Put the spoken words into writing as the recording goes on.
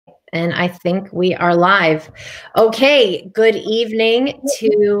And I think we are live. Okay, good evening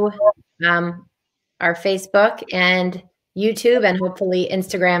to our Facebook and YouTube and hopefully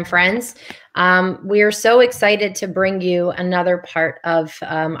Instagram friends. We are so excited to bring you another part of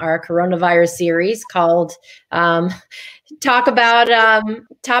our coronavirus series called Talk About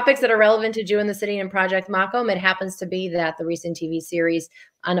Topics that are Relevant to Jew in the City and Project Makom. It happens to be that the recent TV series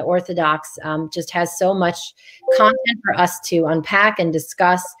Unorthodox just has so much content for us to unpack and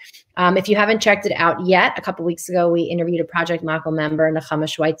discuss. If you haven't checked it out yet, a couple weeks ago, we interviewed a Project Makom member, Nechama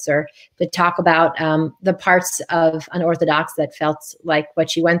Schweitzer, to talk about the parts of Unorthodox that felt like what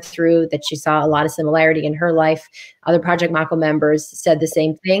she went through, that she saw a lot of similarity in her life. Other Project Makom members said the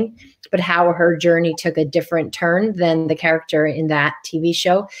same thing, but how her journey took a different turn than the character in that TV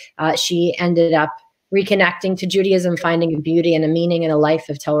show. She ended up reconnecting to Judaism, finding a beauty and a meaning in a life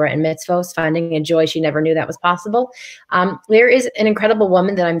of Torah and mitzvos, finding a joy she never knew that was possible. There is an incredible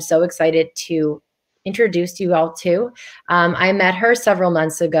woman that I'm so excited to introduce you all to. I met her several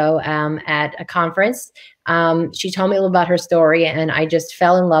months ago at a conference. She told me a little about her story, and I just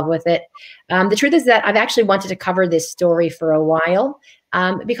fell in love with it. The truth is that I've actually wanted to cover this story for a while,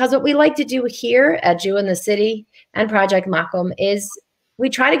 because what we like to do here at Jew in the City and Project Makom is we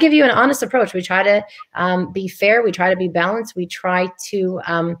try to give you an honest approach. We try to be fair. We try to be balanced. We try to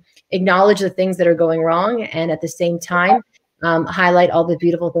acknowledge the things that are going wrong, and at the same time, highlight all the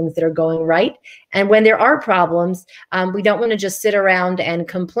beautiful things that are going right. And when there are problems, we don't want to just sit around and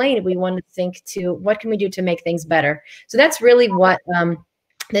complain. We want to think to what can we do to make things better. So that's really what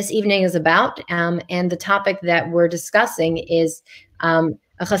this evening is about. And the topic that we're discussing is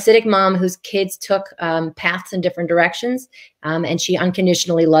a Hasidic mom whose kids took paths in different directions, and she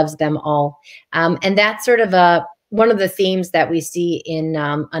unconditionally loves them all. And that's sort of one of the themes that we see in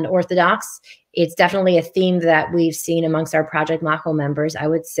Unorthodox. It's definitely a theme that we've seen amongst our Project Makom members. I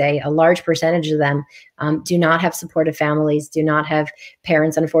would say a large percentage of them do not have supportive families, do not have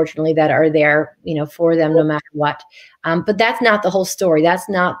parents, unfortunately, that are there, for them no matter what. But that's not the whole story. That's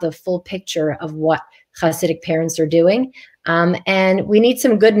not the full picture of what Hasidic parents are doing. And we need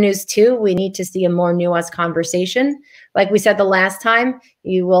some good news too. We need to see a more nuanced conversation. Like we said the last time,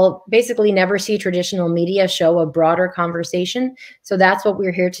 you will basically never see traditional media show a broader conversation. So that's what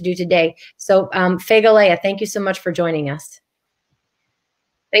we're here to do today. So Faigah Leah, thank you so much for joining us.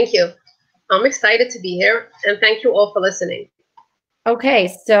 Thank you. I'm excited to be here, and thank you all for listening. Okay,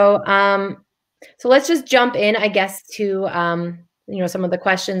 so so let's just jump in, I guess, to some of the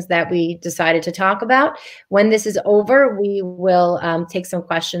questions that we decided to talk about. When this is over, we will take some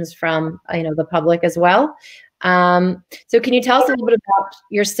questions from the public as well. So can you tell us a little bit about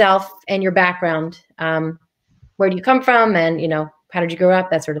yourself and your background? Where do you come from, and how did you grow up,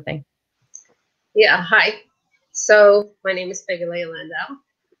 that sort of thing? Yeah, hi. So my name is Faigah Leah Landau.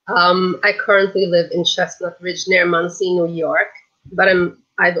 I currently live in Chestnut Ridge near Muncie, New York, but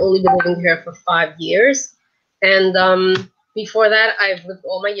I've only been living here for 5 years. And before that, I've lived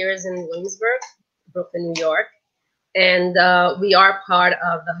all my years in Williamsburg, Brooklyn, New York. And we are part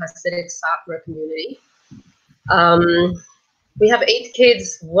of the Hasidic Satmar community. We have 8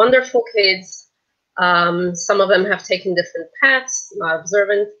 kids, wonderful kids. Some of them have taken different paths, not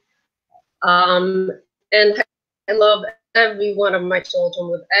observant. And I love every one of my children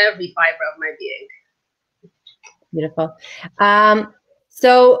with every fiber of my being. Beautiful.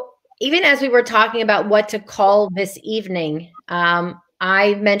 So even as we were talking about what to call this evening,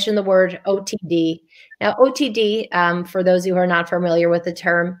 I mentioned the word OTD. Now, OTD, for those who are not familiar with the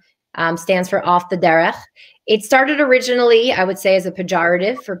term, stands for off the derech. It started originally, I would say, as a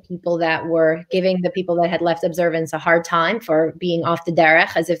pejorative for people that were giving the people that had left observance a hard time for being off the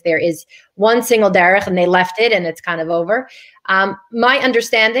derech, as if there is one single derech and they left it and it's kind of over. My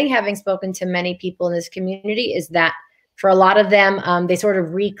understanding, having spoken to many people in this community, is that for a lot of them, they sort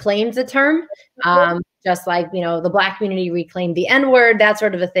of reclaimed the term, just like, the Black community reclaimed the N-word, that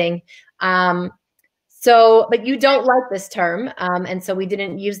sort of a thing. But you don't like this term, and so we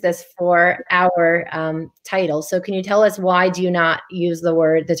didn't use this for our title. So can you tell us, why do you not use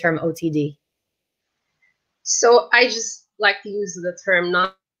the term OTD? So I just like to use the term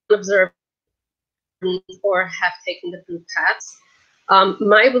non-observant or have taken different paths.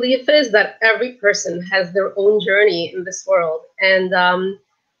 My belief is that every person has their own journey in this world, and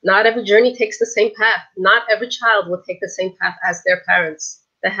not every journey takes the same path. Not every child will take the same path as their parents.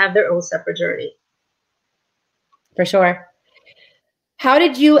 They have their own separate journey. For sure. How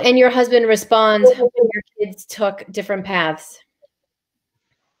did you and your husband respond when your kids took different paths?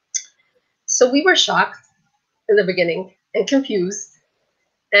 So we were shocked in the beginning and confused.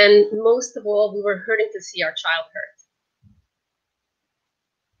 And most of all, we were hurting to see our child hurt.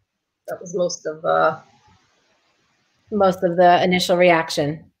 That was most of the initial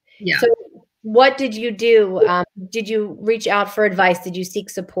reaction. yeah. So what did you do? Did you reach out for advice? Did you seek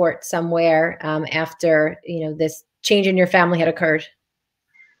support somewhere after, this change in your family had occurred?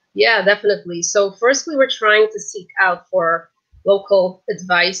 Yeah, definitely. So first we were trying to seek out for local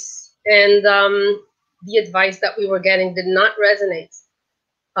advice, and the advice that we were getting did not resonate.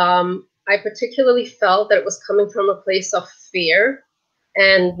 I particularly felt that it was coming from a place of fear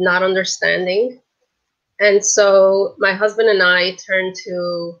and not understanding. And so my husband and I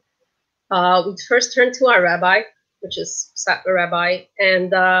we first turned to our rabbi, which is Satmar rabbi,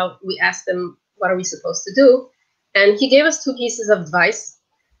 and we asked him, what are we supposed to do? And he gave us two pieces of advice.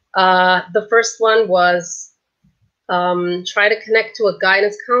 The first one was try to connect to a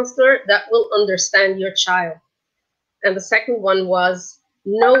guidance counselor that will understand your child. And the second one was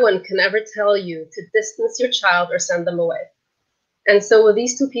no one can ever tell you to distance your child or send them away. And so with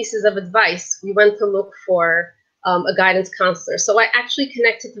these two pieces of advice, we went to look for a guidance counselor. So I actually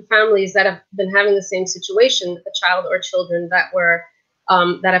connected to families that have been having the same situation, a child or children that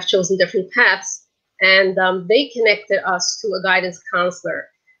have chosen different paths. And they connected us to a guidance counselor.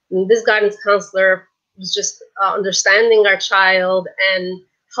 And this guidance counselor was just understanding our child and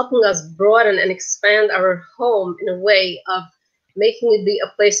helping us broaden and expand our home in a way of making it be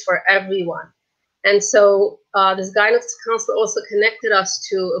a place for everyone. And so this guidance counselor also connected us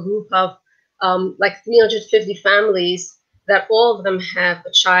to a group of like 350 families that all of them have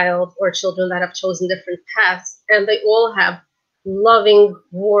a child or children that have chosen different paths. And they all have loving,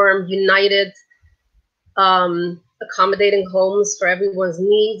 warm, united, accommodating homes for everyone's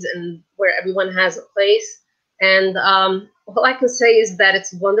needs and where everyone has a place. And all I can say is that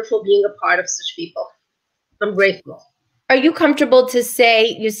it's wonderful being a part of such people. I'm grateful. Are you comfortable to say,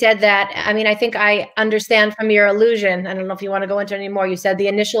 you said that, I mean, I think I understand from your allusion, I don't know if you want to go into it anymore, you said the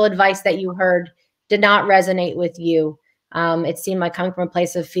initial advice that you heard did not resonate with you. It seemed like coming from a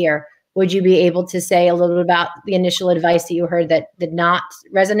place of fear. Would you be able to say a little bit about the initial advice that you heard that did not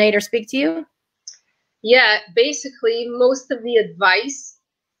resonate or speak to you? Yeah, basically, most of the advice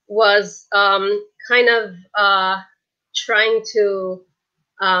was kind of trying to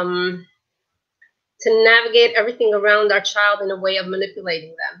navigate everything around our child in a way of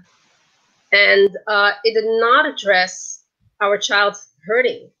manipulating them. And it did not address our child's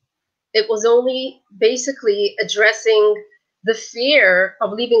hurting. It was only basically addressing the fear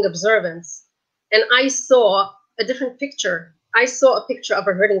of leaving observance. And I saw a different picture. I saw a picture of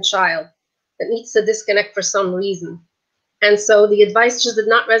a hurting child that needs to disconnect for some reason. And so the advice just did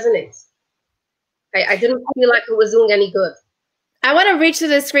not resonate. I didn't feel like it was doing any good. I want to reach to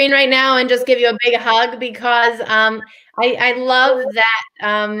the screen right now and just give you a big hug because I love that.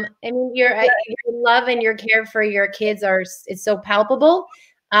 I mean, your love and your care for your kids is so palpable.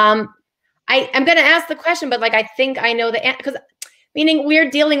 I'm going to ask the question, but like I think I know the answer, because meaning we're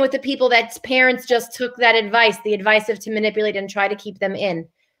dealing with the people that parents just took that advice, the advice of to manipulate and try to keep them in.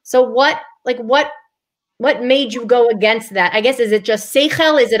 So what made you go against that? I guess, is it just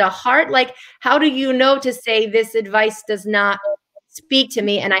seichel? Is it a heart? Like, how do you know to say this advice does not speak to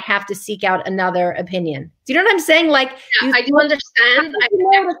me and I have to seek out another opinion? Do you know what I'm saying? Like, yeah, I do understand. I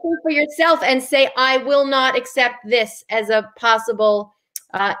know to think for yourself and say, I will not accept this as a possible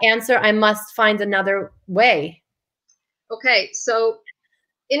answer. I must find another way. Okay, so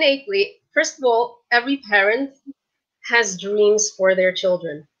innately, first of all, every parent has dreams for their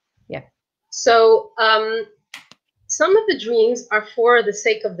children. Yeah. So some of the dreams are for the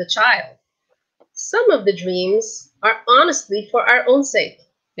sake of the child. Some of the dreams are honestly for our own sake.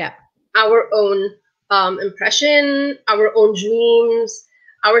 Yeah. Our own impression, our own dreams,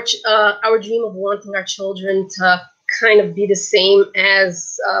 our dream of wanting our children to kind of be the same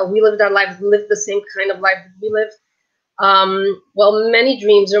as we lived our lives, live the same kind of life that we live. Well, many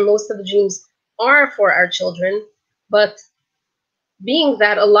dreams or most of the dreams are for our children, but being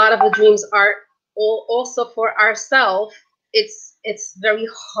that a lot of the dreams are also for ourselves, it's very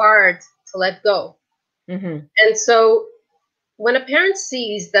hard to let go. Mm-hmm. And so when a parent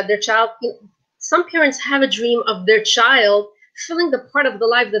sees that their child, some parents have a dream of their child filling the part of the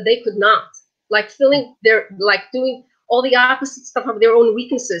life that they could not, like filling their, like doing all the opposite stuff of their own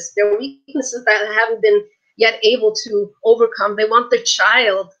weaknesses, their weaknesses that haven't been yet able to overcome. They want their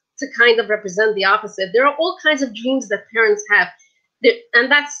child to kind of represent the opposite. There are all kinds of dreams that parents have.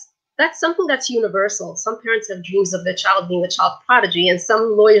 And that's something that's universal. Some parents have dreams of their child being a child prodigy, and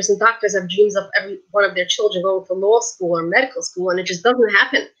some lawyers and doctors have dreams of every one of their children going to law school or medical school, and it just doesn't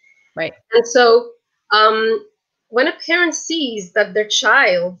happen. Right. And so when a parent sees that their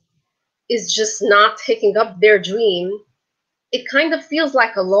child is just not taking up their dream, it kind of feels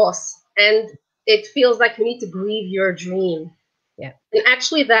like a loss. and it feels like you need to grieve your dream. Yeah. And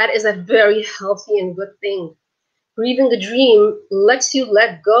actually, that is a very healthy and good thing. Grieving the dream lets you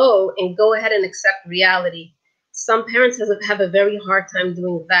let go and go ahead and accept reality. Some parents have a very hard time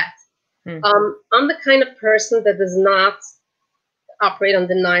doing that. I'm the kind of person that does not operate on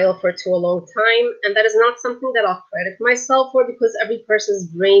denial for too long time, and that is not something that I'll credit myself for, because every person's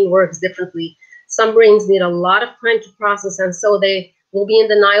brain works differently. Some brains need a lot of time to process, and so they will be in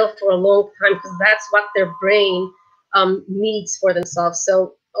denial for a long time because that's what their brain needs for themselves.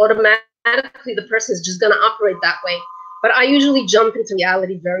 So automatically the person is just going to operate that way. But I usually jump into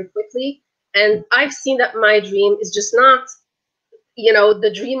reality very quickly, and I've seen that my dream is just not, you know,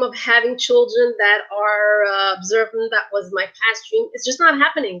 the dream of having children that are observant. That was my past dream. It's just not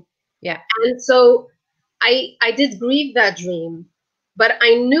happening. Yeah. And so I did grieve that dream, but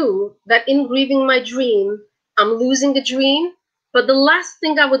I knew that in grieving my dream, I'm losing a dream. But the last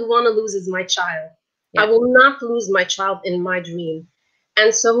thing I would want to lose is my child. Yeah. I will not lose my child in my dream.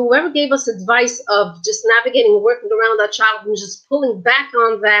 And so whoever gave us advice of just navigating, working around that child and just pulling back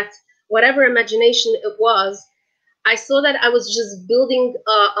on that, whatever imagination it was, I saw that I was just building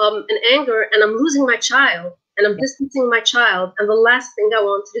an anger, and I'm losing my child, and I'm distancing my child. And the last thing I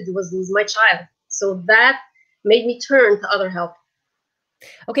wanted to do was lose my child. So that made me turn to other help.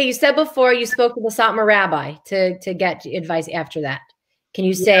 Okay, you said before you spoke to the Satmar rabbi to get advice after that. Can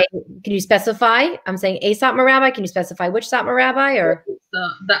you say, can you specify? I'm saying a Satmar rabbi. Can you specify which Satmar rabbi? Or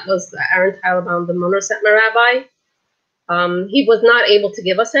that was Aaron Teitelbaum, the Mono Satmar rabbi. He was not able to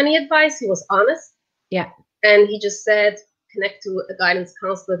give us any advice. He was honest. Yeah. And he just said, connect to a guidance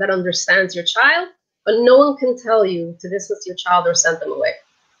counselor that understands your child, but no one can tell you to distance your child or send them away.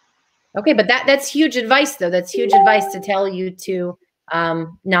 Okay, but that's huge advice, though. That's huge advice to tell you to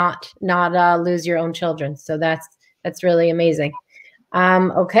not lose your own children. So that's really amazing.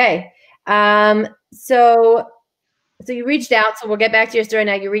 Okay. So you reached out. So we'll get back to your story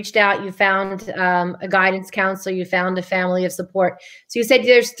now. You reached out. You found a guidance counselor. You found a family of support. So you said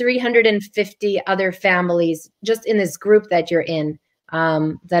there's 350 other families just in this group that you're in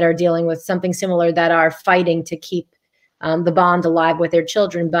that are dealing with something similar, that are fighting to keep the bond alive with their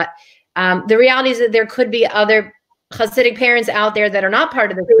children. But the reality is that there could be other Hasidic parents out there that are not part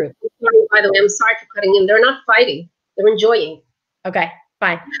of this group. By the way, I'm sorry for cutting in. They're not fighting. They're enjoying. Okay,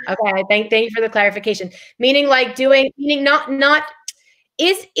 fine. Okay, thank you for the clarification. Meaning like not,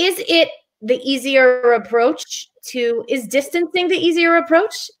 is it the easier approach to, is distancing the easier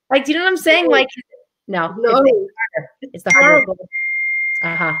approach? Like, do you know what I'm saying? Like, no. It's the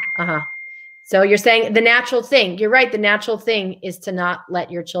harder. So you're saying the natural thing, you're right. The natural thing is to not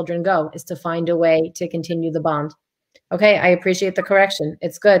let your children go, is to find a way to continue the bond. Okay. I appreciate the correction.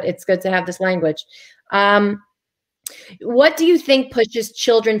 It's good. It's good to have this language. What do you think pushes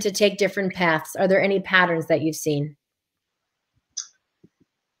children to take different paths? Are there any patterns that you've seen?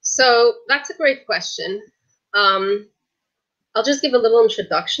 So that's a great question. I'll just give a little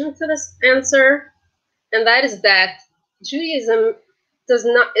introduction to this answer. And that is that Judaism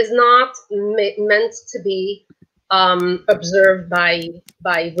is not meant to be observed by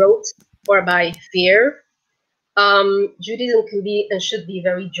rote or by fear. Judaism can be and should be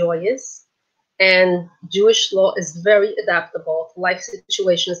very joyous, and Jewish law is very adaptable to life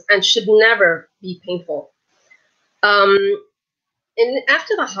situations and should never be painful. And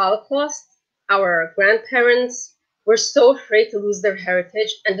after the Holocaust, our grandparents were so afraid to lose their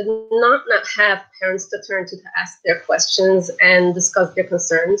heritage and did not have parents to turn to ask their questions and discuss their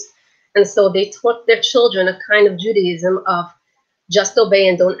concerns. And so they taught their children a kind of Judaism of just obey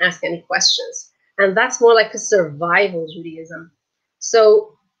and don't ask any questions. And that's more like a survival Judaism.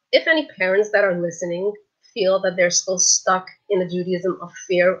 So if any parents that are listening feel that they're still stuck in a Judaism of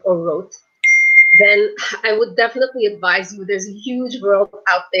fear or rote, then I would definitely advise you, there's a huge world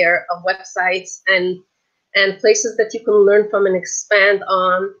out there of websites and places that you can learn from and expand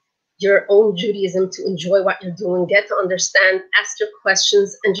on your own Judaism to enjoy what you're doing, get to understand, ask your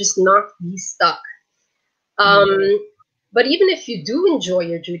questions, and just not be stuck. But even if you do enjoy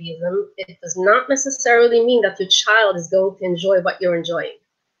your Judaism, it does not necessarily mean that your child is going to enjoy what you're enjoying.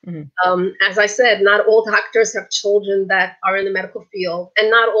 As I said, not all doctors have children that are in the medical field, and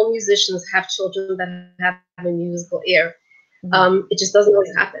not all musicians have children that have a musical ear. It just doesn't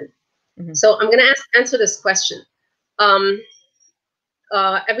always happen. So I'm going to answer this question.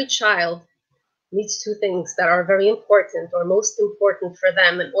 Every child needs two things that are very important, or most important for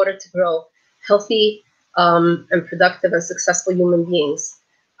them, in order to grow healthy and productive and successful human beings.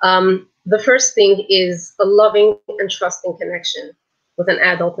 The first thing is a loving and trusting connection with an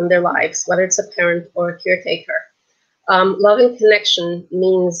adult in their lives, whether it's a parent or a caretaker. Loving connection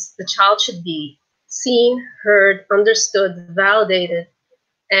means the child should be seen, heard, understood, validated,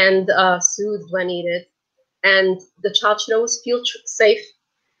 and soothed when needed. And the child should always feel safe.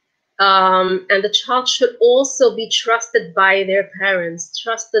 And the child should also be trusted by their parents,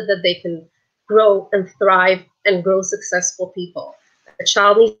 trusted that they can grow and thrive and grow successful people. The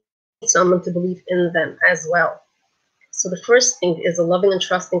child needs someone to believe in them as well. So the first thing is a loving and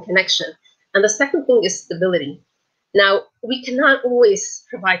trusting connection. And the second thing is stability. Now, we cannot always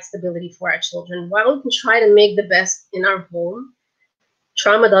provide stability for our children. While we can try to make the best in our home,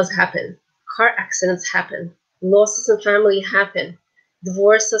 trauma does happen. Car accidents happen. Losses in family happen.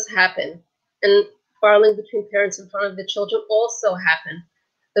 Divorces happen. And quarreling between parents in front of the children also happen.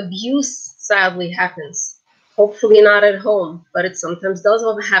 Abuse sadly happens. Hopefully not at home, but it sometimes does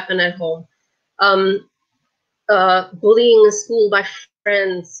happen at home. Bullying in school by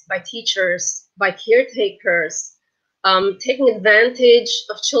friends, by teachers, by caretakers, taking advantage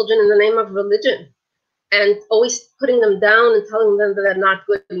of children in the name of religion, and always putting them down and telling them that they're not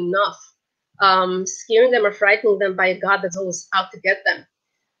good enough, scaring them or frightening them by a God that's always out to get them,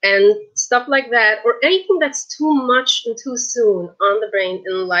 and stuff like that, or anything that's too much and too soon on the brain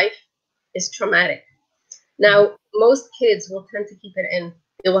in life is traumatic. Now, most kids will tend to keep it in.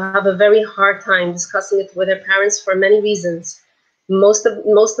 They will have a very hard time discussing it with their parents for many reasons. Most of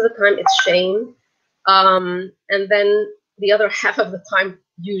the time, it's shame. And then the other half of the time,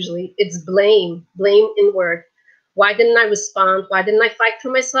 usually, it's blame inward. Why didn't I respond? Why didn't I fight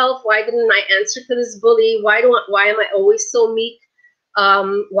for myself? Why didn't I answer to this bully? Why am I always so meek?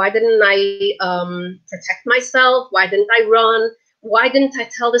 Why didn't I protect myself? Why didn't I run? Why didn't I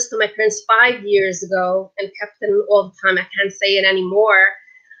tell this to my parents 5 years ago and kept it all the time? I can't say it anymore.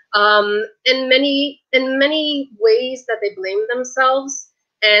 In many ways that they blame themselves,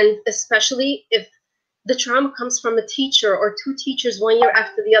 and especially if the trauma comes from a teacher or two teachers 1 year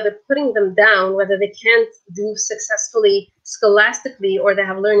after the other putting them down, whether they can't do successfully scholastically or they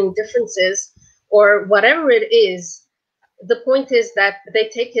have learning differences or whatever it is. The point is that they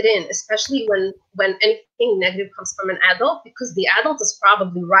take it in, especially when anything negative comes from an adult, because the adult is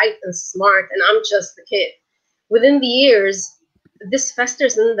probably right and smart and I'm just the kid. Within the years, this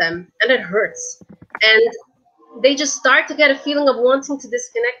festers in them and it hurts. And they just start to get a feeling of wanting to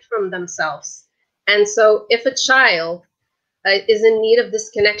disconnect from themselves. And so if a child is in need of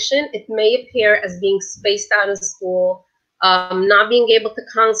disconnection, it may appear as being spaced out in school, not being able to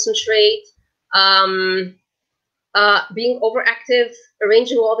concentrate, being overactive,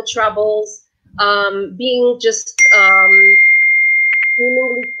 arranging all the troubles, being just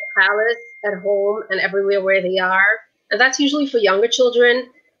seemingly callous at home and everywhere where they are. And that's usually for younger children.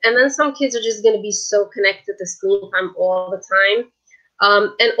 And then some kids are just going to be so connected to screen time all the time.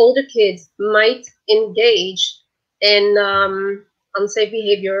 And older kids might engage in unsafe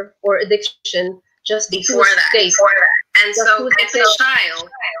behavior or addiction just before that. And so if a child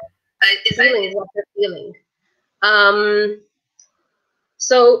is feeling what they're feeling.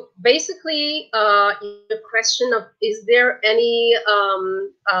 So basically, the question of, is there any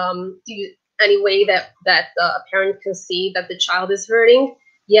any way that a parent can see that the child is hurting?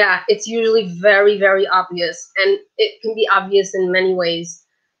 Yeah, it's usually very, very obvious, and it can be obvious in many ways.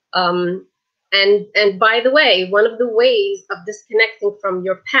 And by the way, one of the ways of disconnecting from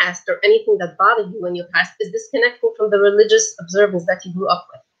your past or anything that bothered you in your past is disconnecting from the religious observance that you grew up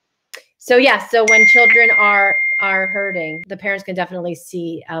with. So yeah, so when children are hurting, the parents can definitely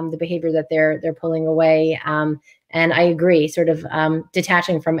see the behavior that they're pulling away. And I agree, sort of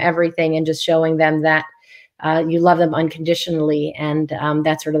detaching from everything and just showing them that you love them unconditionally, and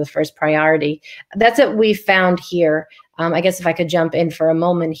that's sort of the first priority. That's what we found here. I guess if I could jump in for a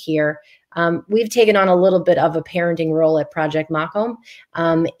moment here, we've taken on a little bit of a parenting role at Project Makom,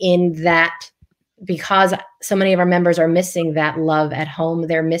 in that because so many of our members are missing that love at home,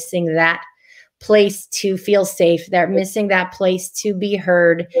 they're missing that place to feel safe, they're missing that place to be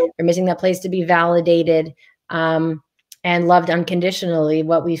heard, they're missing that place to be validated and loved unconditionally.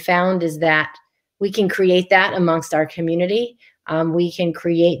 What we found is that we can create that amongst our community. We can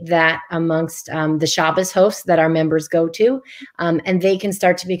create that amongst the Shabbos hosts that our members go to, and they can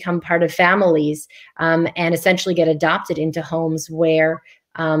start to become part of families and essentially get adopted into homes where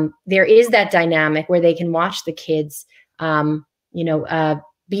there is that dynamic where they can watch the kids,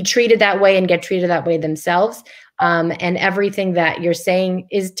 be treated that way and get treated that way themselves. And everything that you're saying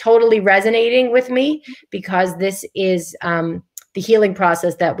is totally resonating with me, because this is the healing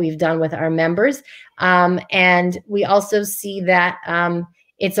process that we've done with our members. And we also see that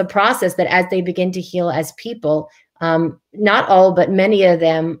it's a process that as they begin to heal as people, not all, but many of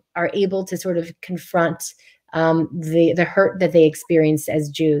them are able to sort of confront the hurt that they experienced as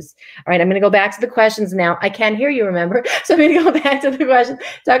Jews. All right, I'm going to go back to the questions now. I can't hear you, remember? So I'm going to go back to the question.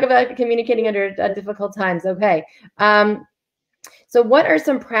 Talk about communicating under difficult times. Okay. So what are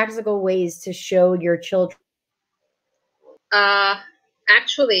some practical ways to show your children?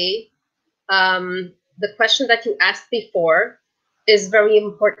 Actually, the question that you asked before is very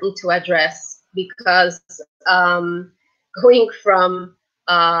important to address, because going from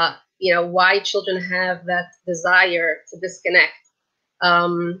why children have that desire to disconnect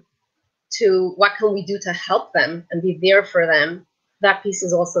to what can we do to help them and be there for them, that piece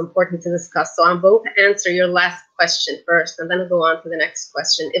is also important to discuss. So I'm going to answer your last question first, and then I'll go on to the next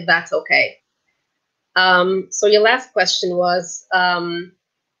question, if that's okay. So your last question was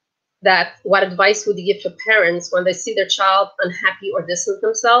that what advice would you give to parents when they see their child unhappy or distance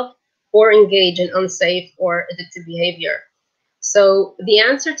themselves or engage in unsafe or addictive behavior? So the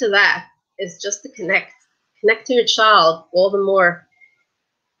answer to that is just to connect to your child all the more.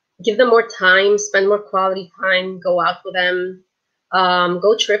 Give them more time, spend more quality time, go out with them,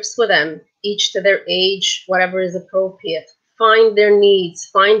 go trips with them, each to their age, whatever is appropriate. Find their needs,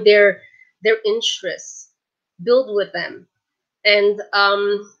 find their interests, build with them, and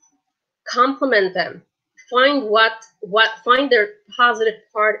compliment them. Find find their positive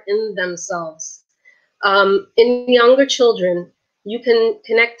part in themselves. In younger children, you can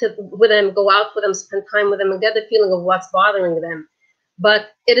connect with them, go out with them, spend time with them, and get the feeling of what's bothering them.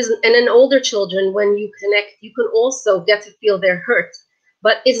 But it is, and in older children, when you connect, you can also get to feel their hurt.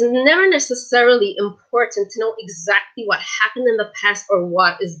 But it's never necessarily important to know exactly what happened in the past or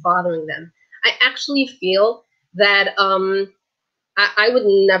what is bothering them. I actually feel that I would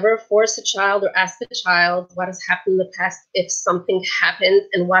never force a child or ask a child what has happened in the past if something happened,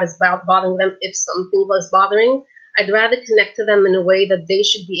 and what is bothering them if something was bothering. I'd rather connect to them in a way that they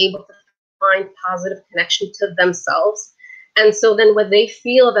should be able to find positive connection to themselves. And so then when they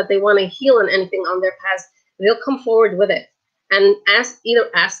feel that they want to heal on anything on their past, they'll come forward with it and either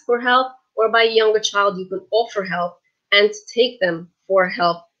ask for help, or by a younger child, you can offer help and take them for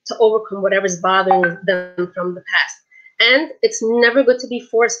help to overcome whatever's bothering them from the past. And it's never good to be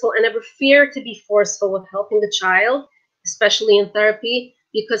forceful, and never fear to be forceful with helping the child, especially in therapy,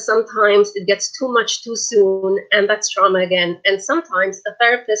 because sometimes it gets too much too soon, and that's trauma again. And sometimes a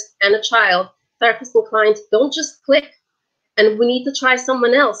therapist and a child, therapist and client, don't just click, and we need to try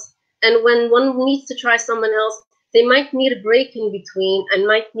someone else. And when one needs to try someone else, they might need a break in between and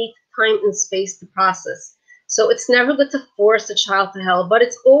might need time and space to process. So it's never good to force a child to help, but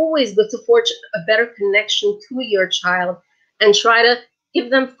it's always good to forge a better connection to your child and try to give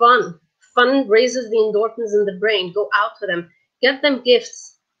them fun. Fun raises the endorphins in the brain. Go out with them, get them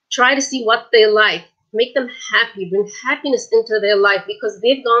gifts, try to see what they like, make them happy, bring happiness into their life, because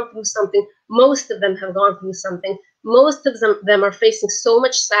they've gone through something. Most of them have gone through something. Most of them are facing so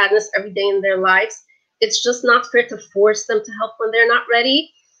much sadness every day in their lives. It's just not fair to force them to help when they're not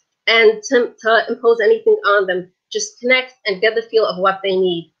ready, and to impose anything on them. Just connect and get the feel of what they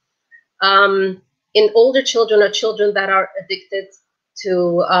need. In older children, or children that are addicted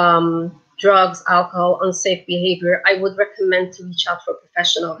to drugs, alcohol, unsafe behavior, I would recommend to reach out for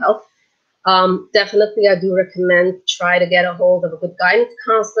professional help. Definitely, I do recommend try to get a hold of a good guidance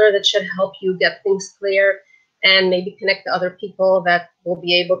counselor that should help you get things clear, and maybe connect to other people that will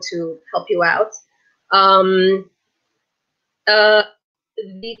be able to help you out.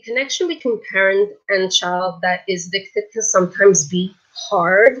 The connection between parent and child that is addicted can sometimes be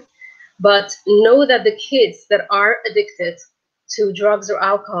hard, but know that the kids that are addicted to drugs or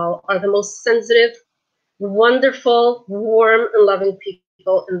alcohol are the most sensitive, wonderful, warm, and loving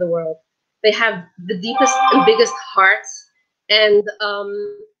people in the world. They have the deepest and biggest hearts, and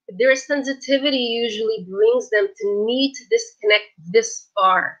their sensitivity usually brings them to need to disconnect this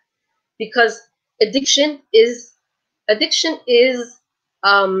far, because addiction is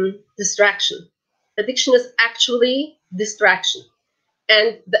distraction. Addiction is actually distraction.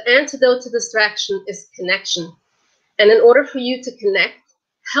 And the antidote to distraction is connection. And in order for you to connect,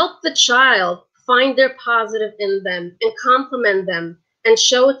 help the child find their positive in them and compliment them and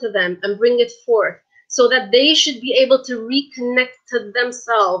show it to them and bring it forth, so that they should be able to reconnect to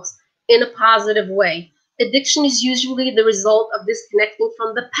themselves in a positive way. Addiction is usually the result of disconnecting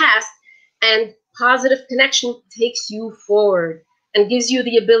from the past, and positive connection takes you forward and gives you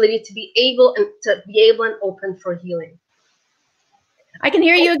the ability to be able and open for healing. I can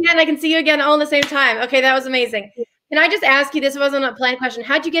hear you again. I can see you again all at the same time. Okay, that was amazing. Can I just ask you, this wasn't a planned question,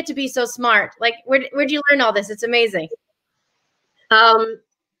 how'd you get to be so smart? Like, where'd you learn all this? It's amazing. I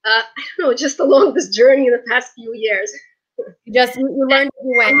don't know, just along this journey in the past few years. You learned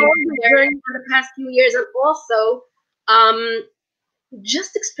you went. You learned for the past few years, and also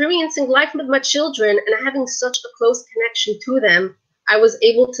just experiencing life with my children and having such a close connection to them. I was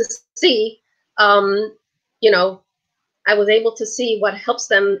able to see, you know, I was able to see what helps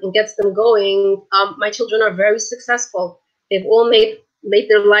them and gets them going. My children are very successful. They've all made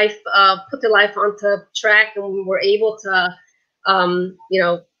their life, put their life onto track, and we were able to, you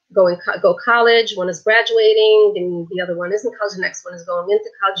know, go college. One is graduating, and the other one is in college. The next one is going into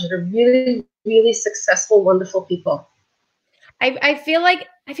college. They're really, really successful, wonderful people. I feel like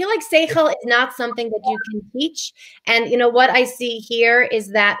seichel is not something that you can teach. And you know what I see here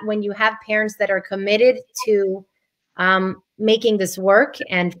is that when you have parents that are committed to making this work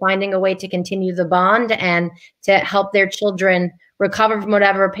and finding a way to continue the bond and to help their children recover from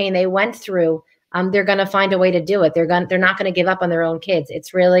whatever pain they went through, they're going to find a way to do it. They're not going to give up on their own kids.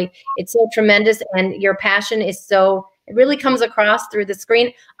 It's so tremendous, and your passion is so. It really comes across through the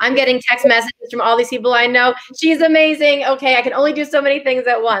screen. I'm getting text messages from all these people I know. She's amazing. Okay, I can only do so many things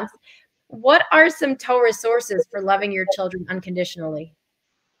at once. What are some Torah sources for loving your children unconditionally?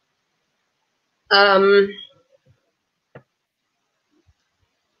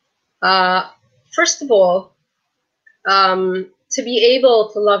 First of all, to be able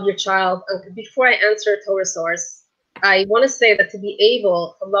to love your child, before I answer a Torah source, I want to say that to be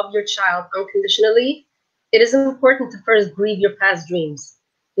able to love your child unconditionally, it is important to first grieve your past dreams,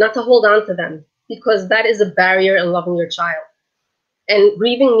 not to hold on to them, because that is a barrier in loving your child. And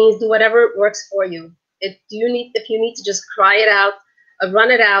grieving means do whatever works for you. If you need to just cry it out,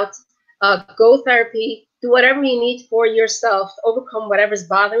 run it out, go therapy, do whatever you need for yourself to overcome whatever's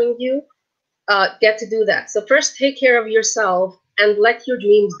bothering you, get to do that. So first take care of yourself and let your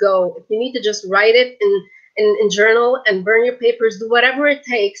dreams go. If you need to just write it in journal and burn your papers, do whatever it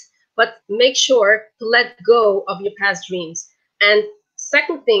takes, but make sure to let go of your past dreams. And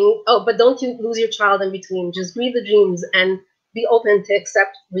second thing, but don't you lose your child in between. Just grieve the dreams and be open to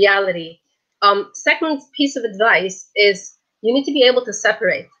accept reality. Second piece of advice is you need to be able to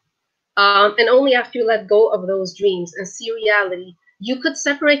separate. And only after you let go of those dreams and see reality, you could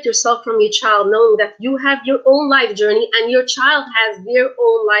separate yourself from your child, knowing that you have your own life journey and your child has their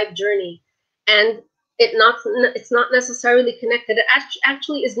own life journey. And it's not necessarily connected. It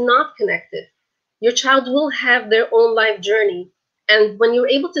actually is not connected. Your child will have their own life journey. And when you're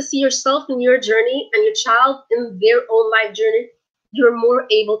able to see yourself in your journey and your child in their own life journey, you're more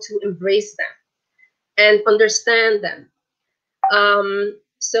able to embrace them and understand them.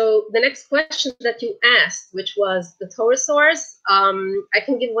 So the next question that you asked, which was the Torah source, I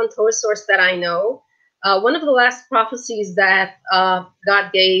can give one Torah source that I know. One of the last prophecies that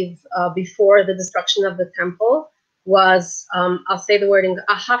God gave before the destruction of the temple was, I'll say the wording,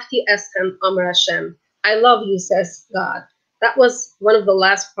 Ahavti Estem Amar Hashem. I love you, says God. That was one of the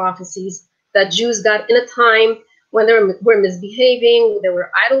last prophecies that Jews got in a time when they were misbehaving, they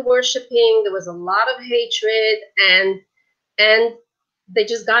were idol worshiping, there was a lot of hatred, and they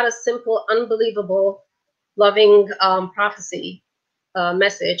just got a simple, unbelievable, loving prophecy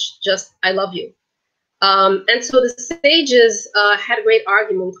message, just, I love you. And so the sages had a great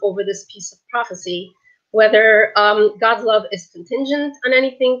argument over this piece of prophecy, whether God's love is contingent on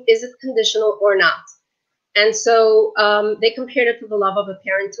anything, is it conditional or not? And so they compared it to the love of a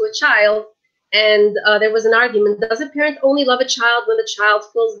parent to a child. And there was an argument, does a parent only love a child when the child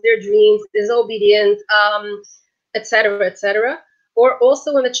fulfills their dreams, is obedient, etc., etc., or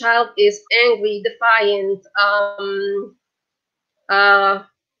also when the child is angry, defiant,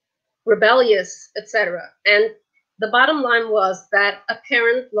 rebellious, etc.? And the bottom line was that a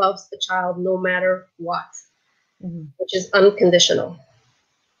parent loves the child no matter what, which is unconditional.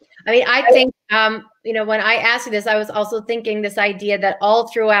 I mean, I think, you know, when I asked you this, I was also thinking this idea that all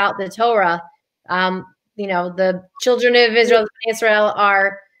throughout the Torah, you know, the children of Israel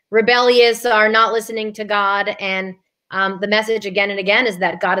are rebellious, are not listening to God. And the message again and again is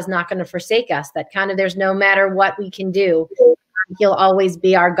that God is not going to forsake us, that kind of there's no matter what we can do, he'll always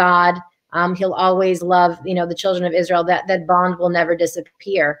be our God. He'll always love, you know, the children of Israel, that bond will never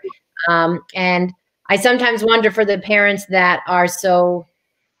disappear. And I sometimes wonder for the parents that are so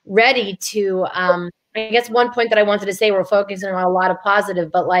ready to, I guess one point that I wanted to say, we're focusing on a lot of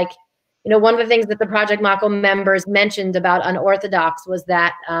positive, but like, you know, one of the things that the Project Mako members mentioned about Unorthodox was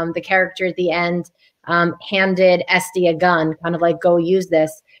that the character at the end handed Esty a gun, kind of like, go use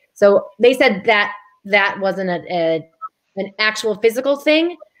this. So they said that that wasn't an actual physical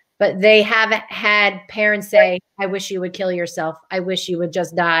thing, but they have had parents say, I wish you would kill yourself. I wish you would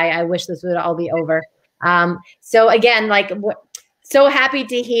just die. I wish this would all be over. So again, like so happy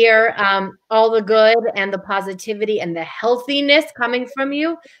to hear all the good and the positivity and the healthiness coming from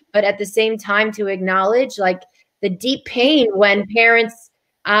you, but at the same time to acknowledge like the deep pain when parents,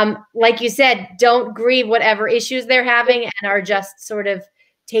 like you said, don't grieve whatever issues they're having and are just sort of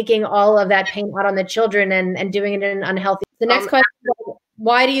taking all of that pain out on the children and doing it in an unhealthy. The next question,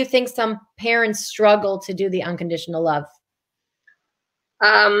 why do you think some parents struggle to do the unconditional love?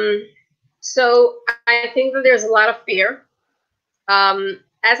 So I think that there's a lot of fear.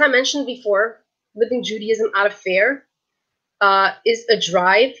 As I mentioned before, living Judaism out of fear is a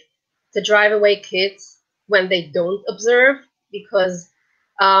drive to drive away kids when they don't observe, because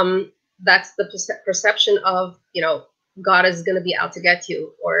that's the perception of, you know, God is going to be out to get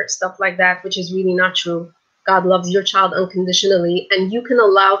you or stuff like that, which is really not true. God loves your child unconditionally, and you can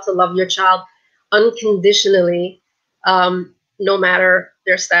allow to love your child unconditionally, no matter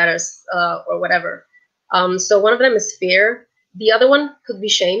their status or whatever. So one of them is fear. The other one could be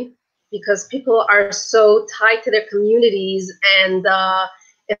shame, because people are so tied to their communities, and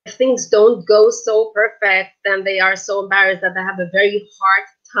if things don't go so perfect, then they are so embarrassed that they have a very hard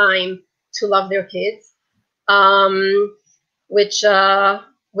time to love their kids,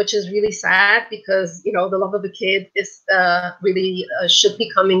 which is really sad, because, you know, the love of a kid is really should be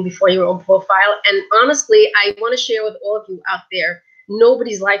coming before your own profile. And honestly, I want to share with all of you out there,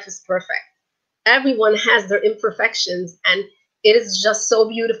 nobody's life is perfect. Everyone has their imperfections, and it is just so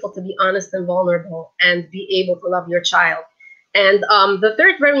beautiful to be honest and vulnerable and be able to love your child. And the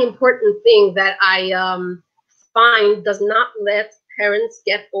third very important thing that I find does not let parents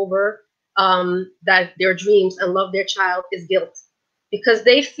get over that their dreams and love their child is guilt, because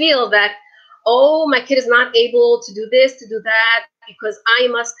they feel that, oh, my kid is not able to do this, to do that, because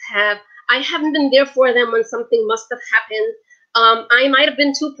I haven't been there for them when something must have happened. I might have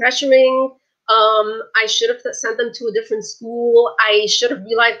been too pressuring. I should have sent them to a different school. I should have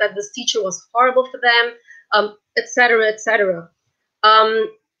realized that this teacher was horrible for them, etc., etc.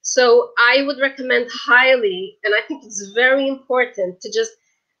 So I would recommend highly, and I think it's very important to just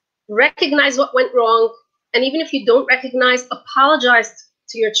recognize what went wrong. And even if you don't recognize, apologize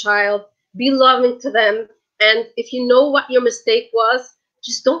to your child, be loving to them. And if you know what your mistake was,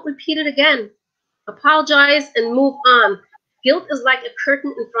 just don't repeat it again. Apologize and move on. Guilt is like a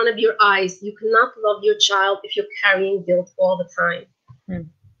curtain in front of your eyes. You cannot love your child if you're carrying guilt all the time.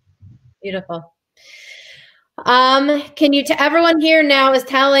 Beautiful. Can you, everyone here now is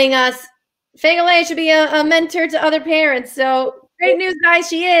telling us Faigah Leah should be a mentor to other parents. So great news, guys.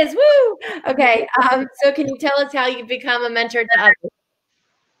 She is. Woo! Okay. So can you tell us how you become a mentor to others?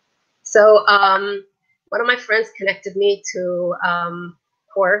 So one of my friends connected me to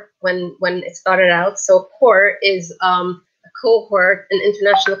CORE when it started out. So CORE is a cohort, an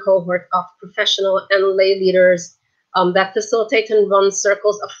international cohort of professional and lay leaders that facilitate and run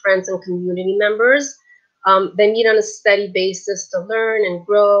circles of friends and community members. They meet on a steady basis to learn and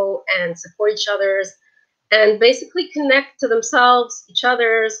grow and support each other's, and basically connect to themselves, each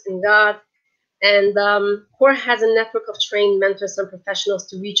other's, and God. And CORE has a network of trained mentors and professionals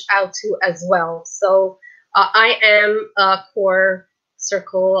to reach out to as well. So I am a CORE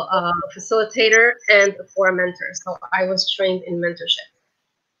circle facilitator and a CORE mentor. So I was trained in mentorship.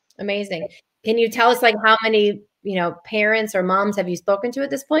 Amazing. Can you tell us like how many, you know, parents or moms have you spoken to at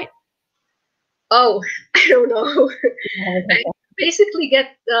this point? Oh, I don't know. I basically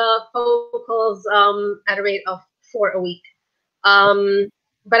get phone calls at a rate of 4 a week.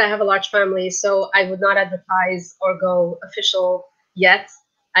 But I have a large family, so I would not advertise or go official yet.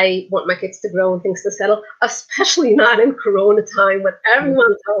 I want my kids to grow and things to settle, especially not in Corona time when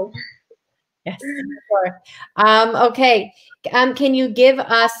everyone's home. Yes, sure. Okay. Can you give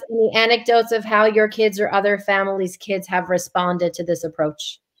us any anecdotes of how your kids or other families' kids have responded to this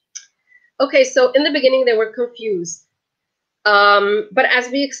approach? Okay, so in the beginning, they were confused. But as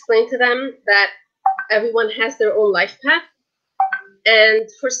we explained to them that everyone has their own life path, and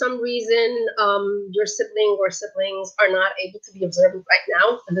for some reason, your sibling or siblings are not able to be observant right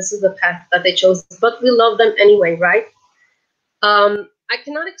now, and this is the path that they chose, but we love them anyway, right? I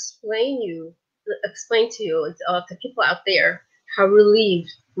cannot explain to you, to people out there, how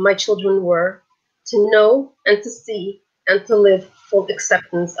relieved my children were to know and to see and to live full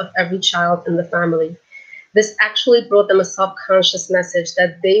acceptance of every child in the family. This actually brought them a subconscious message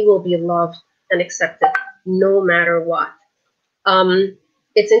that they will be loved and accepted no matter what.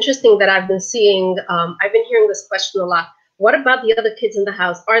 It's interesting that I've been hearing this question a lot. What about the other kids in the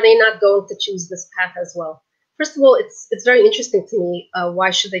house? Are they not going to choose this path as well? First of all, it's very interesting to me.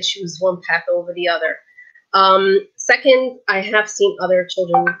 Why should they choose one path over the other? Second, I have seen other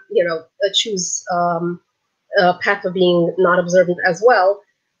children, choose path of being not observant as well,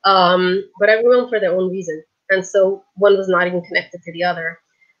 but everyone for their own reason. And so one was not even connected to the other.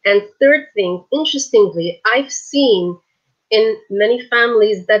 And third thing, interestingly, I've seen in many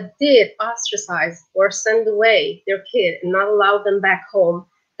families that did ostracize or send away their kid and not allow them back home,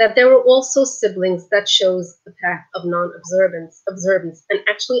 that there were also siblings that chose the path of non-observance. And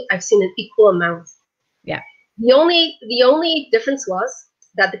actually, I've seen an equal amount. Yeah. The only difference was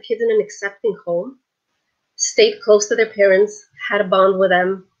that the kids in an accepting home stayed close to their parents, had a bond with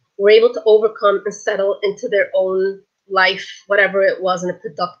them, were able to overcome and settle into their own life, whatever it was, in a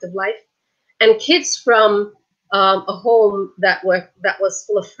productive life. And kids from a home that was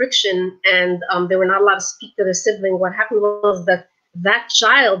full of friction and they were not allowed to speak to their sibling, what happened was that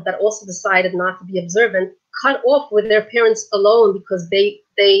child that also decided not to be observant cut off with their parents alone, because they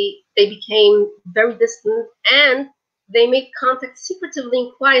became very distant, and they made contact secretively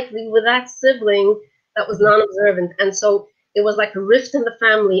and quietly with that sibling that was non-observant. And so it was like a rift in the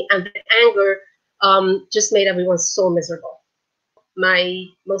family, and the anger just made everyone so miserable. My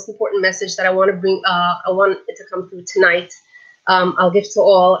most important message that I want to bring, I want it to come through tonight, I'll give to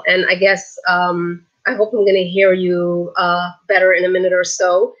all. And I guess I hope I'm going to hear you better in a minute or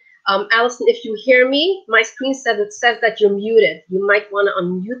so. Allison, if you hear me, my screen says that you're muted. You might want to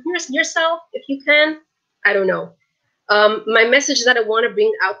unmute yourself if you can. I don't know. My message that I want to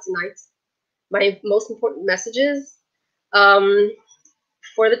bring out tonight, my most important message is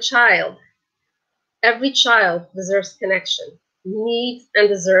for the child. Every child deserves connection, needs and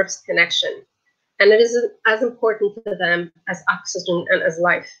deserves connection. And it is as important to them as oxygen and as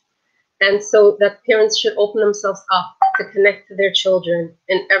life. And so that parents should open themselves up to connect to their children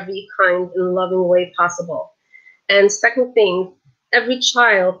in every kind and loving way possible. And second thing, every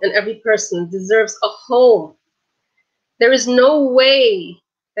child and every person deserves a home. There is no way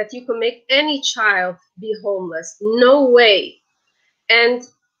that you can make any child be homeless. No way. And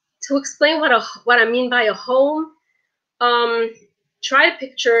to explain what I mean by a home, try to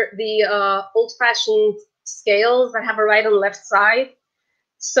picture the old-fashioned scales that have a right and left side.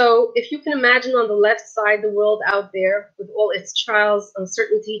 So if you can imagine on the left side, the world out there with all its trials,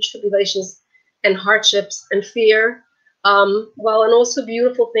 uncertainty, tribulations, and hardships and fear, and also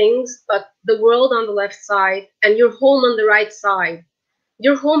beautiful things, but the world on the left side and your home on the right side.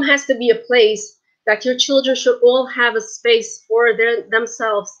 Your home has to be a place that your children should all have a space for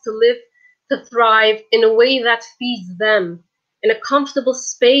themselves to live, to thrive in a way that feeds them, in a comfortable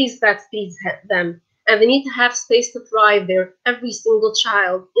space that feeds them. And they need to have space to thrive there, every single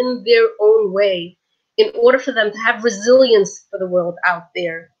child, in their own way, in order for them to have resilience for the world out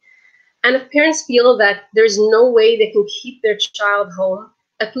there. And if parents feel that there's no way they can keep their child home,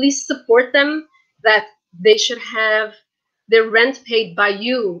 at least support them that they should have their rent paid by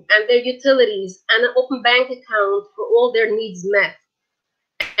you and their utilities and an open bank account for all their needs met.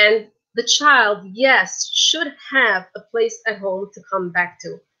 And the child, yes, should have a place at home to come back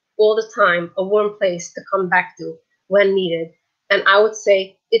to all the time, a warm place to come back to when needed. And I would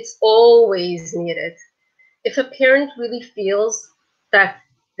say it's always needed. If a parent really feels that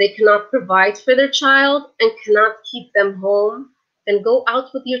they cannot provide for their child and cannot keep them home, then go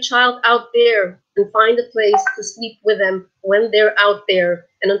out with your child out there and find a place to sleep with them when they're out there,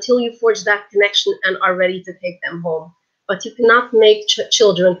 and until you forge that connection and are ready to take them home. But you cannot make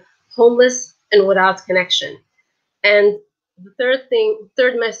children homeless and without connection. And the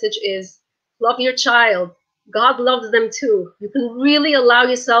third message is love your child. God loves them too. You can really allow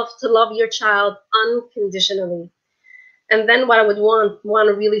yourself to love your child unconditionally. And then what I would want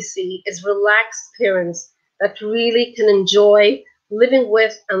to really see is relaxed parents that really can enjoy living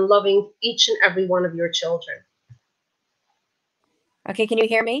with and loving each and every one of your children. Okay, can you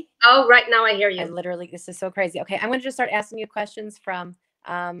hear me? Oh, right now I hear you. This is so crazy. Okay, I'm going to just start asking you questions from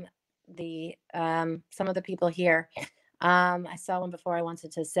some of the people here. I saw one before I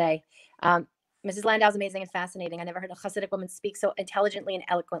wanted to say. Mrs. Landau is amazing and fascinating. I never heard a Hasidic woman speak so intelligently and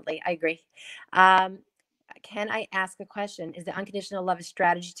eloquently. I agree. Can I ask a question? Is the unconditional love a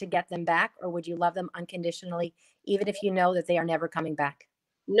strategy to get them back, or would you love them unconditionally, even if you know that they are never coming back?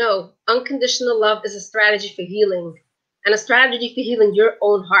 No, unconditional love is a strategy for healing, and a strategy for healing your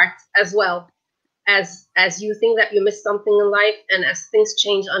own heart as well. As you think that you missed something in life, and as things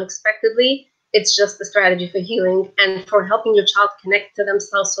change unexpectedly, it's just a strategy for healing and for helping your child connect to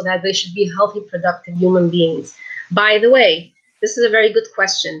themselves so that they should be healthy, productive human beings. By the way, this is a very good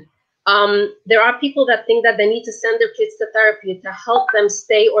question. There are people that think that they need to send their kids to therapy to help them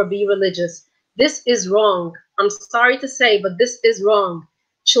stay or be religious. This is wrong. I'm sorry to say, but this is wrong.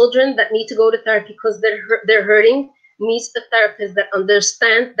 Children that need to go to therapy because they're hurting needs a therapist that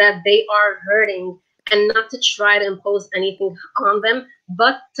understands that they are hurting and not to try to impose anything on them,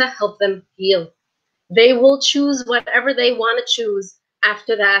 but to help them heal. They will choose whatever they want to choose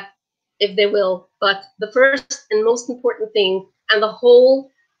after that, if they will. But the first and most important thing, and the whole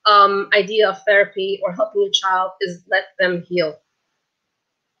idea of therapy or helping a child, is let them heal.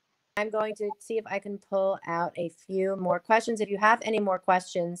 I'm going to see if I can pull out a few more questions. If you have any more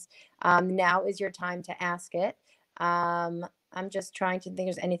questions, now is your time to ask it. I'm just trying to think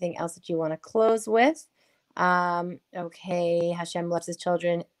if there's anything else that you want to close with. Okay, Hashem loves his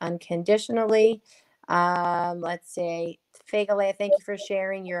children unconditionally. Let's say, Faigah Leah, thank you for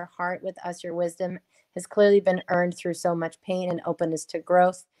sharing your heart with us. Your wisdom has clearly been earned through so much pain and openness to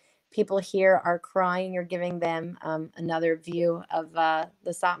growth. People here are crying. You're giving them another view of the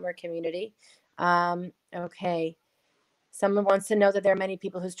Satmar community. Okay. Someone wants to know that there are many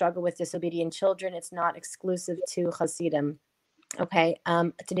people who struggle with disobedient children. It's not exclusive to Hasidim. Okay.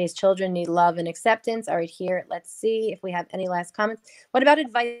 Today's children need love and acceptance. All right, here. Let's see if we have any last comments. What about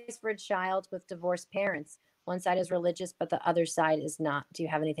advice for a child with divorced parents? One side is religious, but the other side is not. Do you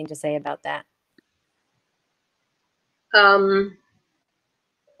have anything to say about that?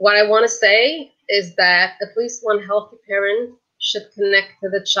 What I want to say is that at least one healthy parent should connect to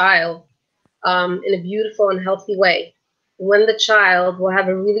the child in a beautiful and healthy way. When the child will have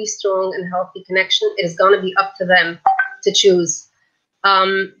a really strong and healthy connection, it is going to be up to them to choose.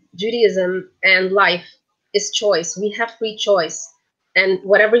 Judaism and life is choice. We have free choice. And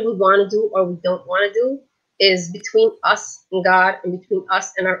whatever we want to do or we don't want to do is between us and God and between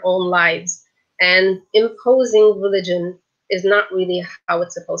us and our own lives. And imposing religion is not really how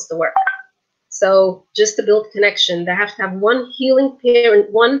it's supposed to work. So just to build connection, they have to have one healing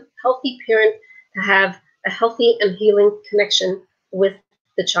parent, one healthy parent, to have a healthy and healing connection with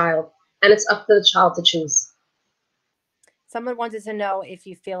the child. And it's up to the child to choose. Someone wanted to know if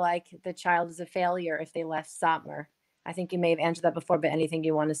you feel like the child is a failure if they left Satmar. I think you may have answered that before, but anything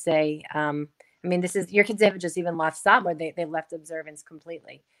you want to say? I mean, this is, your kids haven't just even left Satmar, they left observance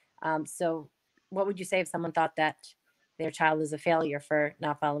completely. So what would you say if someone thought that their child is a failure for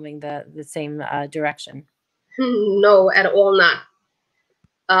not following the same direction? No, at all not.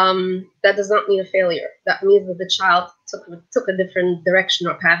 That does not mean a failure. That means that the child took a different direction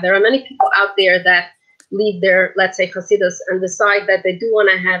or path. There are many people out there that leave their, let's say, Hasidus and decide that they do want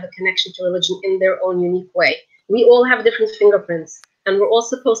to have a connection to religion in their own unique way. We all have different fingerprints, and we're all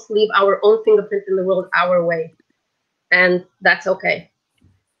supposed to leave our own fingerprint in the world our way. And that's okay.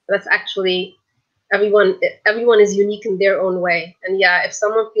 That's actually, everyone is unique in their own way. And yeah, if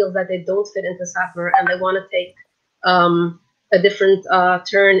someone feels that they don't fit into Satmar and they want to take a different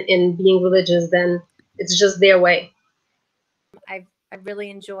turn in being religious, then it's just their way. I've really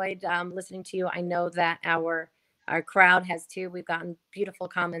enjoyed listening to you. I know that our crowd has too. We've gotten beautiful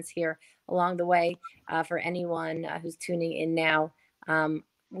comments here along the way for anyone who's tuning in now.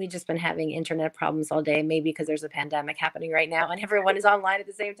 We've just been having internet problems all day, maybe because there's a pandemic happening right now and everyone is online at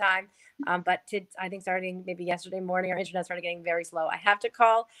the same time. But I think starting maybe yesterday morning, our internet started getting very slow. I have to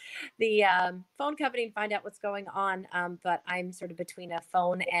call the phone company and find out what's going on. But I'm sort of between a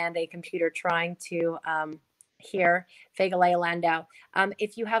phone and a computer trying to hear Faigah Leah Landau.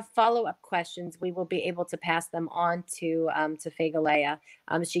 If you have follow-up questions, we will be able to pass them on to Faigah Leah.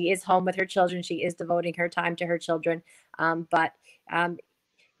 She is home with her children. She is devoting her time to her children. But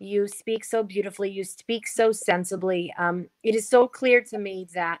you speak so beautifully. You speak so sensibly. It is so clear to me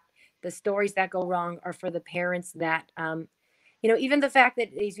that the stories that go wrong are for the parents that, even the fact that,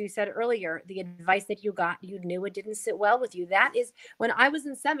 as you said earlier, the advice that you got, you knew it didn't sit well with you. That is, when I was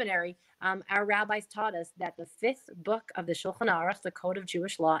in seminary, our rabbis taught us that the fifth book of the Shulchan Aruch, the Code of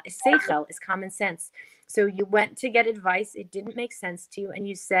Jewish Law, is seichel, is common sense. So you went to get advice. It didn't make sense to you. And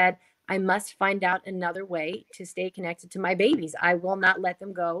you said, I must find out another way to stay connected to my babies. I will not let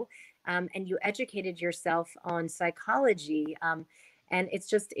them go. And you educated yourself on psychology. And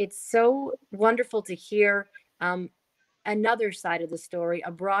it's so wonderful to hear another side of the story,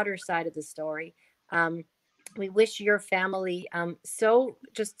 a broader side of the story. We wish your family so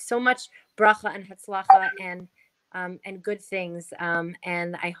much bracha and hatzlacha and good things.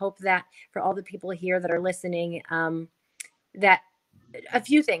 And I hope that for all the people here that are listening, that a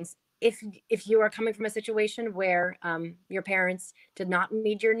few things. If you are coming from a situation where your parents did not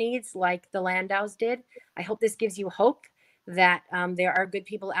meet your needs like the Landaus did, I hope this gives you hope that there are good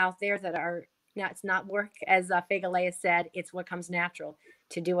people out there that are. Now, it's not work, as Faigah Leah said, it's what comes natural,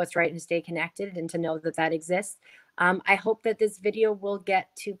 to do what's right and stay connected and to know that that exists. I hope that this video will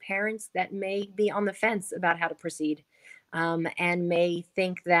get to parents that may be on the fence about how to proceed. and may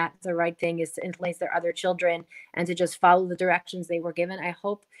think that the right thing is to influence their other children and to just follow the directions they were given. I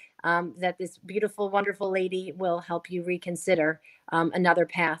hope that this beautiful, wonderful lady will help you reconsider another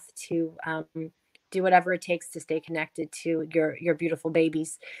path to do whatever it takes to stay connected to your beautiful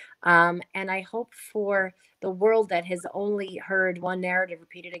babies. And I hope for the world that has only heard one narrative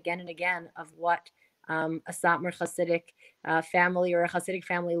repeated again and again of what a Satmar Hasidic family or a Hasidic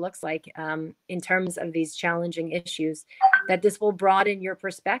family looks like in terms of these challenging issues, that this will broaden your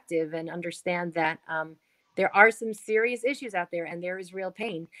perspective and understand that there are some serious issues out there and there is real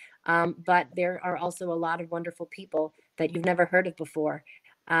pain. But there are also a lot of wonderful people that you've never heard of before.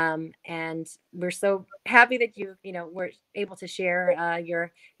 And we're so happy that you were able to share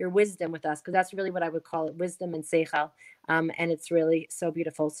your wisdom with us, because that's really what I would call it, wisdom and seichel. And it's really so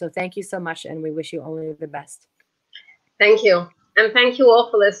beautiful. So thank you so much, and we wish you only the best. Thank you. And thank you all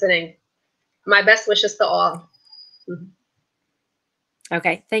for listening. My best wishes to all.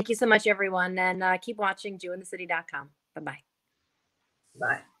 Okay. Thank you so much, everyone. And keep watching JewInTheCity.com. Bye-bye.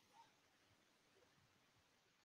 Bye.